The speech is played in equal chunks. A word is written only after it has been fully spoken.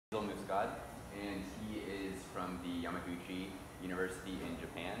Scott, and he is from the Yamaguchi University in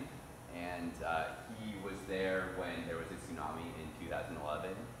Japan. And he was there when there was a tsunami in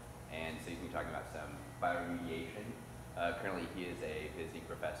 2011, and so he's going to be talking about some bioremediation. Currently, he is a visiting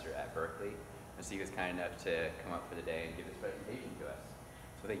professor at Berkeley, and so he was kind enough to come up for the day and give this presentation to us.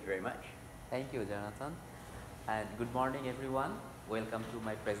 So thank you very much. Thank you, Jonathan. And good morning, everyone. Welcome to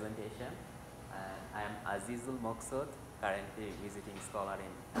my presentation. I am Azizul Moksud, currently visiting scholar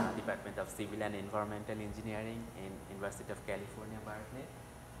in Department of Civil and Environmental Engineering in University of California, Berkeley.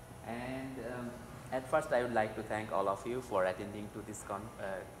 And at first, I would like to thank all of you for attending to this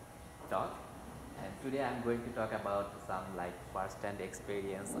talk. And today, I'm going to talk about some first-hand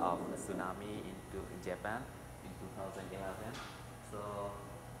experience of a tsunami in Japan in 2011. So.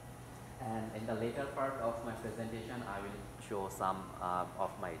 And in the later part of my presentation, I will show some of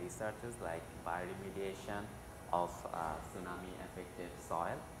my researches like bioremediation of tsunami affected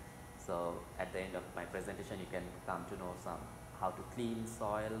soil. So at the end of my presentation, you can come to know some how to clean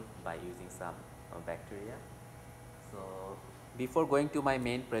soil by using some bacteria. So before going to my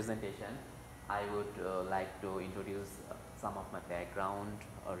main presentation, I would like to introduce some of my background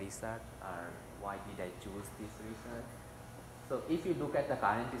research or why did I choose this research. So if you look at the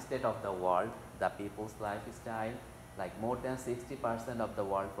current state of the world, the people's lifestyle, like more than 60% of the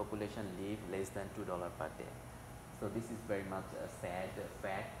world population live less than $2 per day. So this is very much a sad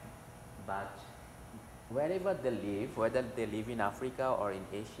fact, but wherever they live, whether they live in Africa or in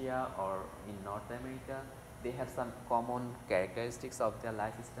Asia or in North America, they have some common characteristics of their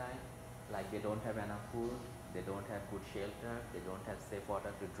lifestyle, like they don't have enough food, they don't have good shelter, they don't have safe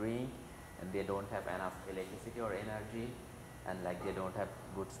water to drink, and they don't have enough electricity or energy, and like they don't have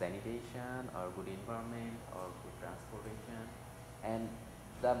good sanitation or good environment or good transportation, and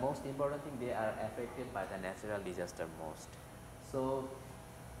the most important thing, they are affected by the natural disaster most. So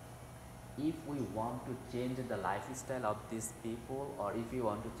if we want to change the lifestyle of these people, or if you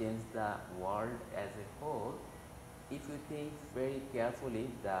want to change the world as a whole, if you think very carefully,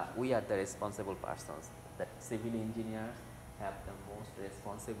 we are the responsible persons. The civil engineers have the most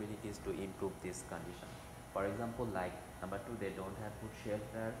responsibilities to improve this condition. For example, like number 2, they don't have good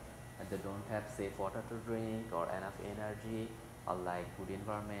shelter, and they don't have safe water to drink or enough energy, or like good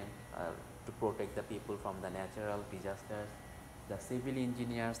environment to protect the people from the natural disasters. The civil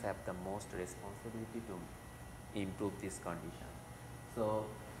engineers have the most responsibility to improve this condition. So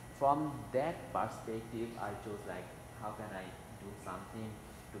from that perspective, I chose like how can I do something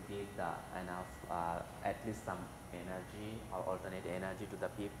to give the enough at least some energy or alternate energy to the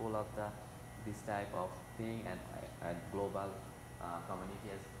people of this type of thing, and global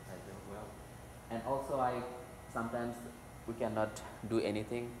community as well. And also sometimes we cannot do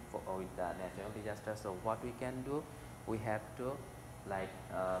anything with the natural disaster. So what we can do, we have to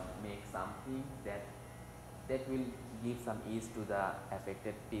make something that will give some ease to the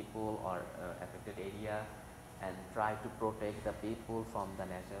affected people or affected area, and try to protect the people from the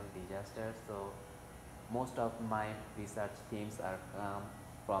natural disasters. So most of my research themes are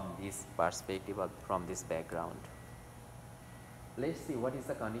from this perspective or from this background. Let's see what is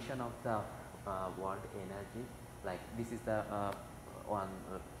the condition of the world energy. Like this is the one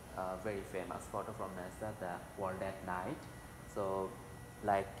very famous photo from NASA, the world at night. So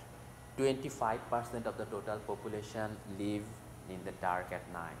like 25% of the total population live in the dark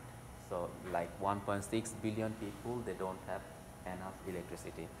at night. So like 1.6 billion people, they don't have enough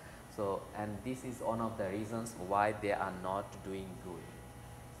electricity. So, and this is one of the reasons why they are not doing good.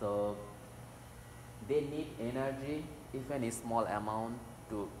 So they need energy, even a small amount,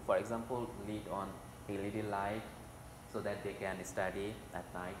 to, for example, lead on LED light so that they can study at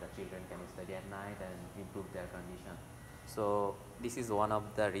night, the children can study at night and improve their condition. So this is one of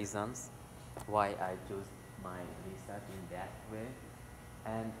the reasons why I choose my research in that way.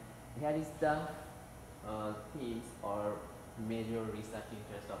 And here is the themes or major research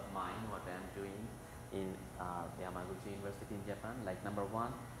interest of mine, what I am doing in Yamaguchi University in Japan. Like number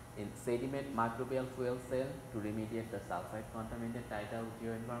 1, in sediment microbial fuel cell to remediate the sulfide contaminated tidal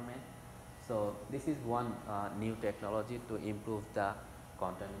geoenvironment. So this is one new technology to improve the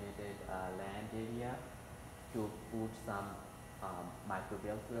contaminated land area, to put some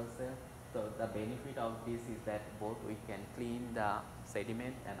microbial fuel cell. So the benefit of this is that both we can clean the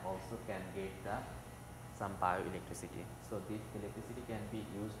sediment and also can get some bioelectricity. So this electricity can be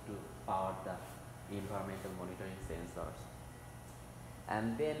used to power the environmental monitoring sensors.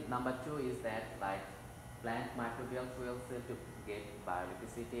 And then number 2 is that like plant microbial fuel cell to get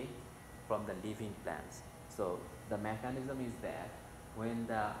bioelectricity from the living plants. So the mechanism is that when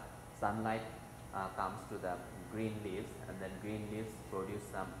the sunlight comes to the green leaves, and then green leaves produce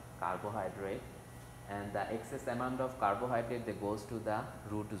some carbohydrate, and the excess amount of carbohydrate that goes to the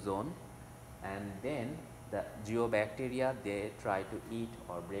root zone, and then the geobacteria, they try to eat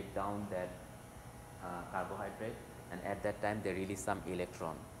or break down that carbohydrate, and at that time they release some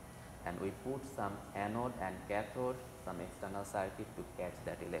electron, and we put some anode and cathode, some external circuit to catch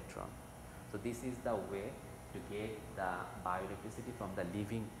that electron. So this is the way to get the bioelectricity from the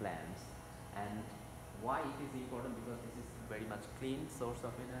living plants. And why it is important? Because this is very much clean source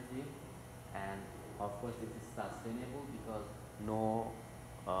of energy, and of course it is sustainable because no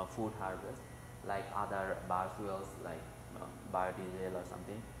food harvest like other biofuels like biodiesel or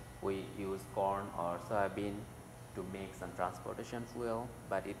something. We use corn or soybean to make some transportation fuel,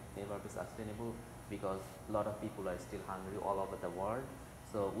 but it never be sustainable because a lot of people are still hungry all over the world.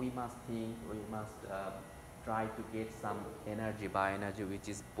 So we must think, we must try to get some energy, bioenergy, which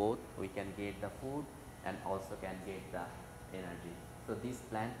is both we can get the food and also can get the energy. So this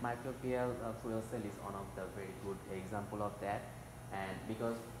plant microbial fuel cell is one of the very good example of that, and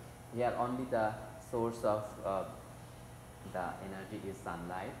because here only the source of the energy is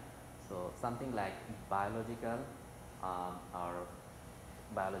sunlight, so something like biological or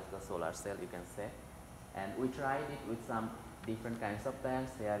biological solar cell you can say. And we tried it with some different kinds of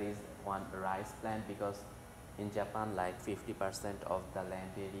plants. Here is one rice plant, because in Japan like 50% of the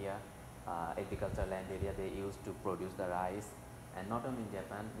land area, agricultural land area, they use to produce the rice. And not only in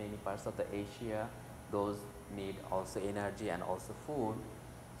Japan, many parts of the Asia, those need also energy and also food.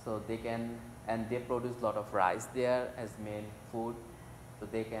 So they can, and they produce a lot of rice there as main food, so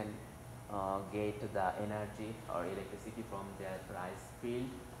they can get the energy or electricity from their rice field,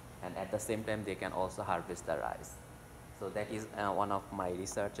 and at the same time they can also harvest the rice. So that is one of my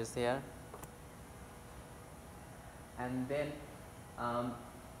researches here. And then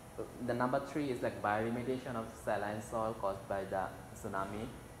the number 3 is like bioremediation of saline soil caused by the tsunami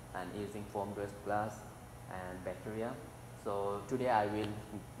and using foam-dressed glass and bacteria. So today I will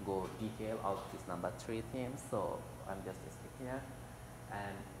go detail of this number 3 themes. So I'm just skipping here.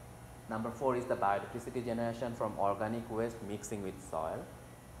 And number 4 is the bioelectricity generation from organic waste mixing with soil.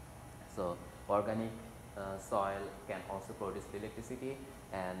 So organic soil can also produce electricity,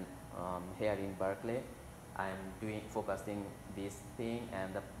 and here in Berkeley I'm focusing this thing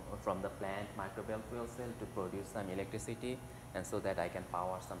and from the plant microbial fuel cell to produce some electricity, and so that I can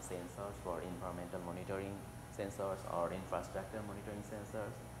power some sensors for environmental monitoring sensors or infrastructure monitoring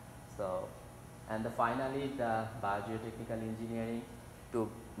sensors. So, and finally the biogeotechnical engineering to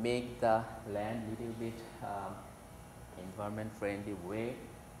make the land little bit environment friendly way,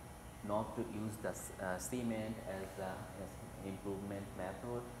 not to use the cement as the improvement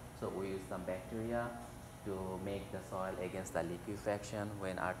method. So we use some bacteria to make the soil against the liquefaction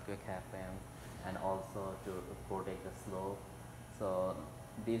when earthquake happens, and also to protect the slope. So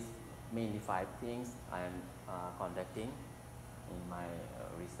these mainly 5 things I am conducting in my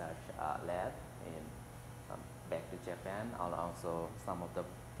research lab in back to Japan, or also some of the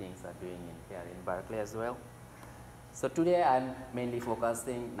things are doing in here in Berkeley as well. So today I am mainly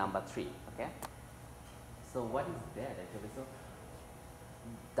focusing number 3. Okay. So what is that actually? So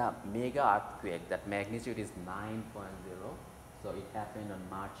the mega earthquake, that magnitude is 9.0. So it happened on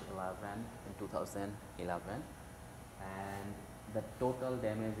March 11 in 2011, and the total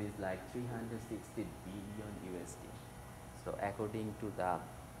damage is like 360 billion USD. So according to the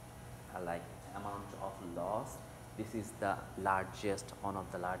like amount of loss, this is the largest, one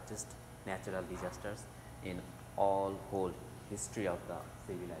of the largest natural disasters in all whole history of the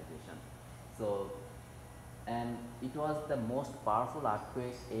civilization. So, and it was the most powerful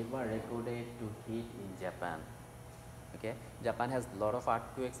earthquake ever recorded to hit in Japan. Okay, Japan has a lot of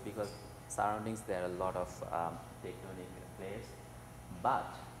earthquakes because surroundings there are a lot of tectonic plates,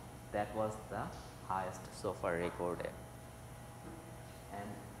 but that was the highest so far recorded. And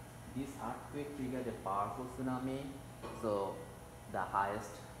this earthquake triggered a powerful tsunami. So the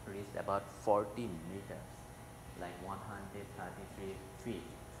highest reached about 40 meters, like 133 feet.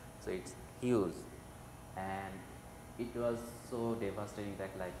 So it's huge, and it was so devastating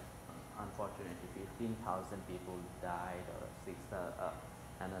that like unfortunately 15,000 people died, or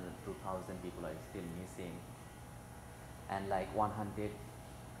 2,000 people are still missing, and like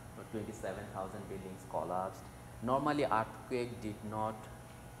 127,000 buildings collapsed. Normally earthquake did not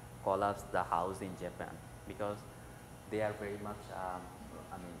collapse the house in Japan because they are very much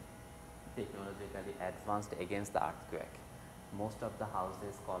technologically advanced against the earthquake. Most of the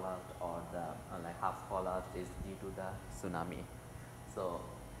houses collapsed, or the like half collapsed, is due to the tsunami. So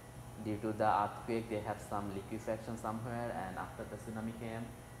due to the earthquake they have some liquefaction somewhere, and after the tsunami came,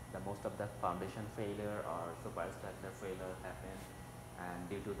 the most of the foundation failure or superstructure failure happened, and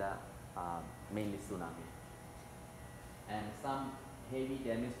due to the mainly tsunami, and some heavy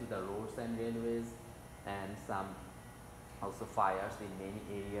damage to the roads and railways, and some also fires in many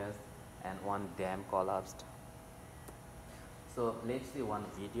areas, and one dam collapsed. So let's see one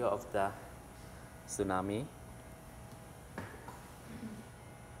video of the tsunami.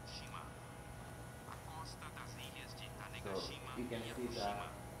 So you can see the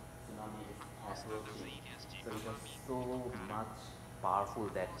tsunami is approaching. So it was so much powerful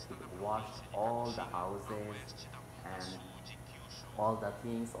that it washed all the houses and all the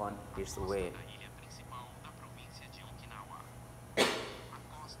things on its way.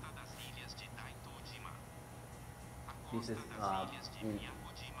 This is in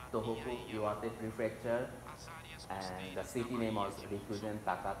Tohoku, Iwate Prefecture, and the city name was Rikuzen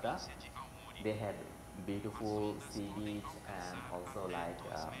Takata. They had beautiful sea beach and also like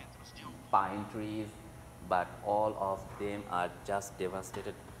pine trees, but all of them are just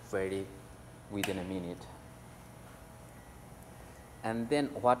devastated very within a minute. And then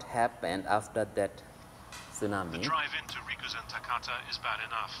what happened after that tsunami? The drive into Rikuzen Takata is bad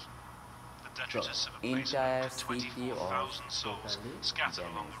enough. The detritus of a place entire with city 24,000 was souls totally scattered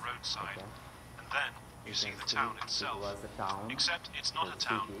along the damaged. roadside. Okay. And then you see the town itself. It was a town, Except it's not a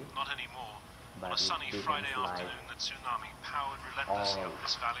town, city, not anymore. On but a sunny it Friday didn't slide afternoon, the tsunami powered relentlessly all up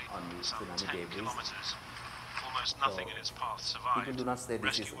this valley, on the some tsunami 10 debris. kilometers. Almost nothing So in its path survived. people do not say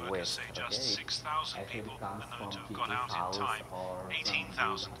this is Rescue workers waste. say just Okay, 6,000 actually people comes are known to from have got people's out in house time, or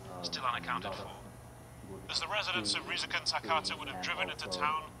 18,000 still unaccounted for. As the residents of Rikuzen Takata would have driven into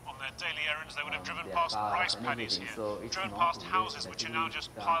town on their daily errands, they would have driven past rice paddies here, driven past houses which are now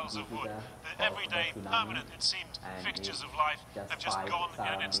just piles of wood. The everyday, permanent, it seemed, fixtures of life have just gone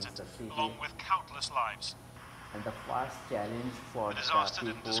in an instant, along with countless lives. And the first challenge for The disaster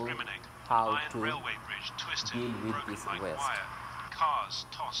the didn't people discriminate. how An iron to railway bridge twisted deal and with broken this like waste. wire. Cars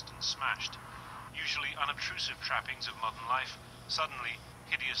tossed and smashed. Usually unobtrusive trappings of modern life, suddenly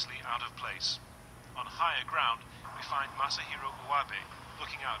hideously out of place. On higher ground, we find Masahiro Uwabe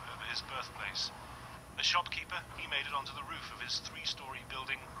looking out over his birthplace. A shopkeeper, he made it onto the roof of his 3-story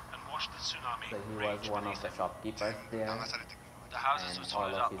building and watched the tsunami So he was rage one of beneath the him. shopkeepers there, The houses and were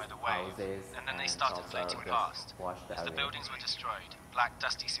all swallowed of up his by the wave, houses and then they and started shops floating are past. just washed As the away. buildings were destroyed, black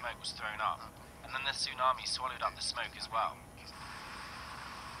dusty smoke was thrown up, and then the tsunami swallowed up the smoke as well.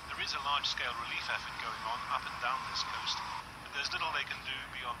 There is a large-scale relief effort going on up and down this coast, but there's little they can do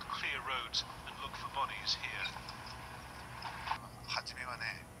beyond clear roads and look for bodies here. 初めはね、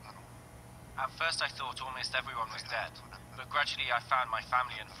At first I thought almost everyone was dead, but gradually I found my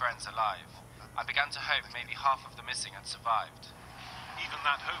family and friends alive. I began to hope maybe half of the missing had survived. Even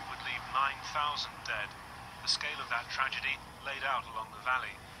that hope would leave 9,000 dead. The scale of that tragedy laid out along the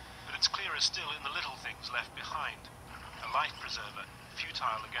valley, but it's clearer still in the little things left behind. A life preserver,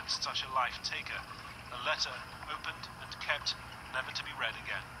 futile against such a life taker. A letter opened and kept, never to be read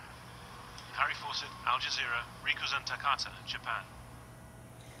again. Harry Fawcett, Al Jazeera, Rikuzen Takata, Japan.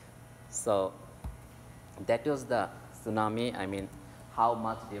 So that was the tsunami. I mean, how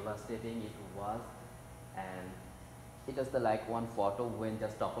much devastating it was, and it was the like one photo when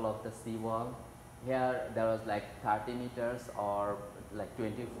just topple of the seawall. Here there was like 30 meters or like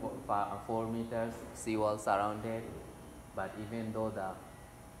 4 meters seawall surrounded, but even though the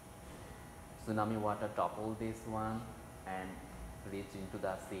tsunami water toppled this one and reached into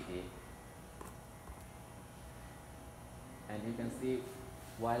the city, and you can see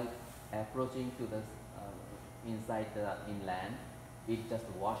while approaching to the inside the inland, it just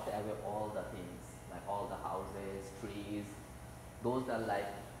washed away all the things, like all the houses, trees. Those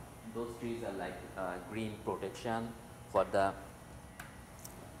trees are like green protection for the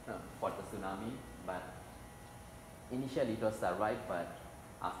tsunami. But initially it was survived, but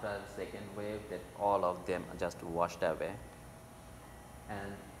after second wave, that all of them just washed away.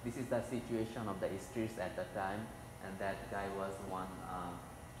 And this is the situation of the streets at the time, and that guy was one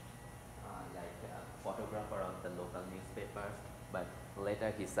photographer of the local newspapers, but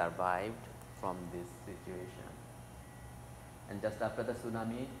later he survived from this situation. And just after the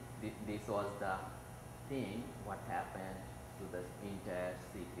tsunami, this was the thing what happened to the entire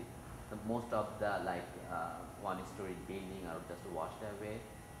city. Most of the one-story building are just washed away.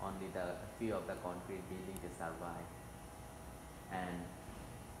 Only the few of the concrete building they survived. And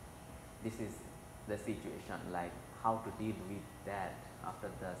this is the situation, like how to deal with that after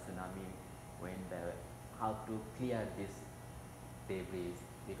the tsunami, how to clear this debris,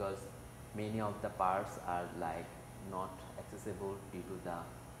 because many of the parts are like not accessible due to the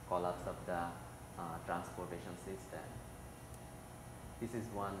collapse of the transportation system. This is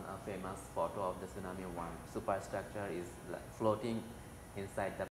one famous photo of the tsunami. One superstructure is floating inside the